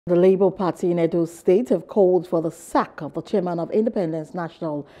The Labour Party in Edo State have called for the sack of the chairman of Independence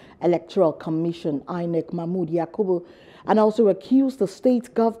National Electoral Commission, INEC, Mahmood Yakubu, and also accused the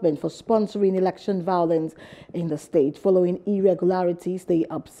state government for sponsoring election violence in the state following irregularities they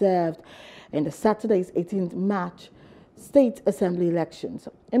observed in the Saturday's 18th March State Assembly elections.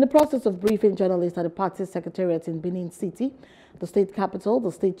 In the process of briefing journalists at the party's secretariat in Benin City, the state capital,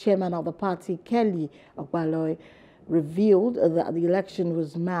 the state chairman of the party, Kelly Ogbaloy, revealed that the election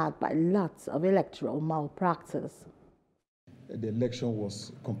was marred by lots of electoral malpractice. The election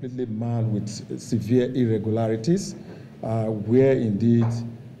was completely marred with severe irregularities, where indeed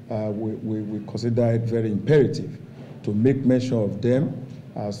we consider it very imperative to make mention of them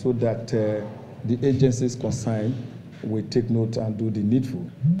so that the agencies concerned will take note and do the needful.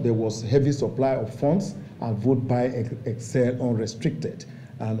 There was heavy supply of funds and vote by Excel unrestricted.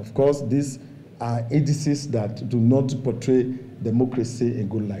 And of course, these are indices that do not portray democracy in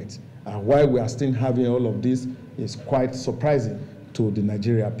good light. And why we are still having all of this is quite surprising to the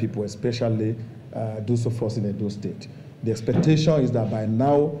Nigerian people, especially those of us in Edo State. The expectation is that by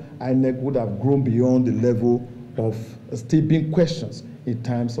now, INEC would have grown beyond the level of still being questions in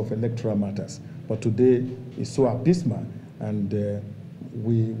terms of electoral matters. But today is so abysmal, and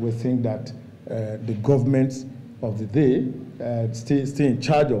we think that the government of the day, still in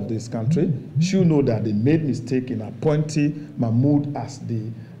charge of this country, should know that they made mistake in appointing Mahmood as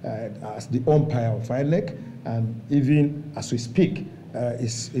the umpire of INEC, and even as we speak,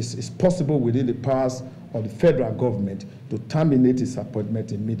 it's possible within the powers of the federal government to terminate his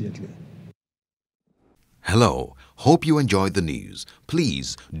appointment immediately. Hello, hope you enjoyed the news.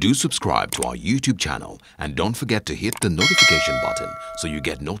 Please do subscribe to our YouTube channel and don't forget to hit the notification button so you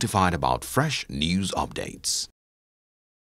get notified about fresh news updates.